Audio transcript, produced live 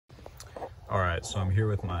All right, so I'm here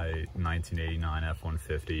with my 1989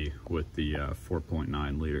 F150 with the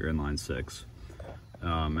 4.9 liter inline six.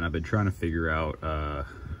 And I've been trying to figure out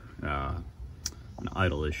an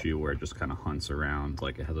idle issue where it just kind of hunts around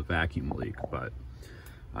like it has a vacuum leak, but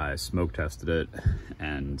I smoke tested it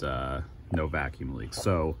and no vacuum leak.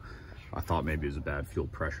 So I thought maybe it was a bad fuel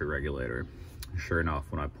pressure regulator. Sure enough,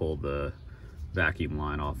 when I pulled the vacuum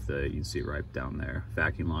line off you can see right down there,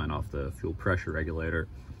 vacuum line off the fuel pressure regulator,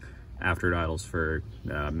 after it idles for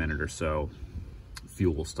a minute or so,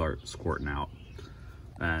 fuel will start squirting out.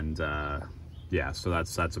 And yeah, so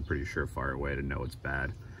that's a pretty surefire way to know it's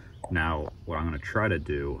bad. Now, what I'm gonna try to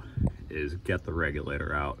do is get the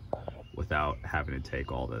regulator out without having to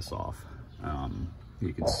take all this off.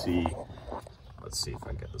 You can see, let's see if I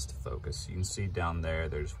can get this to focus. You can see down there,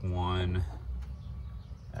 there's one,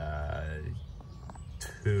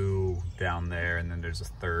 two down there, and then there's a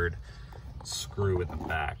third screw in the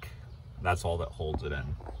back. That's all that holds it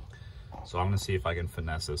in. So I'm gonna see if I can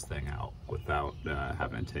finesse this thing out without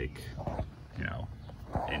having to take,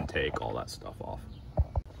 intake, all that stuff off.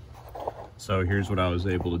 So here's what I was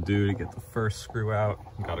able to do to get the first screw out.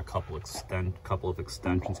 Got a couple of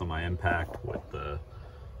extensions on my impact with the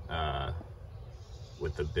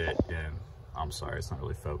bit in. I'm sorry, it's not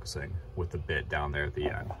really focusing, with the bit down there at the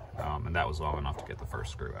end. And that was long enough to get the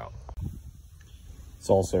first screw out. It's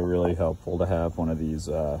also really helpful to have one of these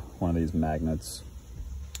magnets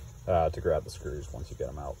to grab the screws once you get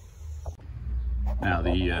them out. Now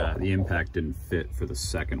the impact didn't fit for the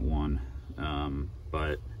second one,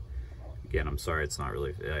 but again, I'm sorry, it's not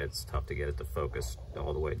really, it's tough to get it to focus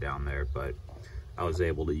all the way down there, but I was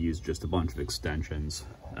able to use just a bunch of extensions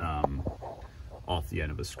off the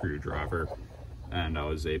end of a screwdriver, and I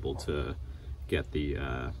was able to get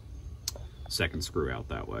the second screw out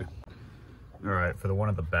that way. All right, for the one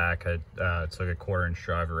at the back, I took a 1/4-inch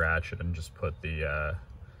driver ratchet and just put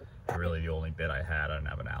really the only bit I had. I didn't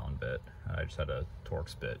have an Allen bit. I just had a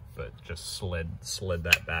Torx bit, but just slid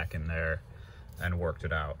that back in there and worked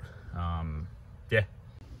it out. Yeah.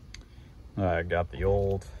 I got the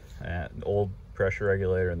old pressure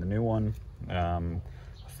regulator and the new one. I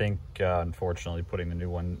think unfortunately putting the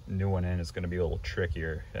new one in is going to be a little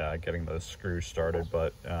trickier, getting those screws started,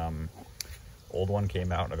 but old one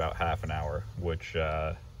came out in about half an hour, which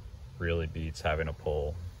really beats having to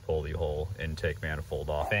pull the whole intake manifold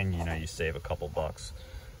off. And you save a couple bucks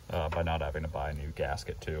by not having to buy a new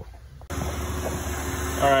gasket too.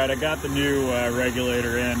 All right, I got the new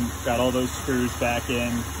regulator in, got all those screws back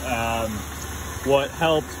in. What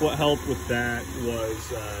helped with that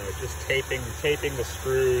was just taping the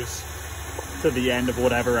screws to the end of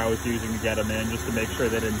whatever I was using to get them in, just to make sure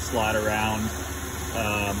they didn't slide around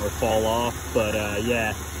or fall off. But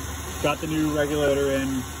yeah, got the new regulator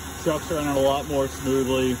in. Truck's running a lot more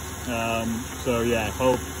smoothly. So yeah,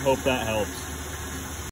 hope that helps.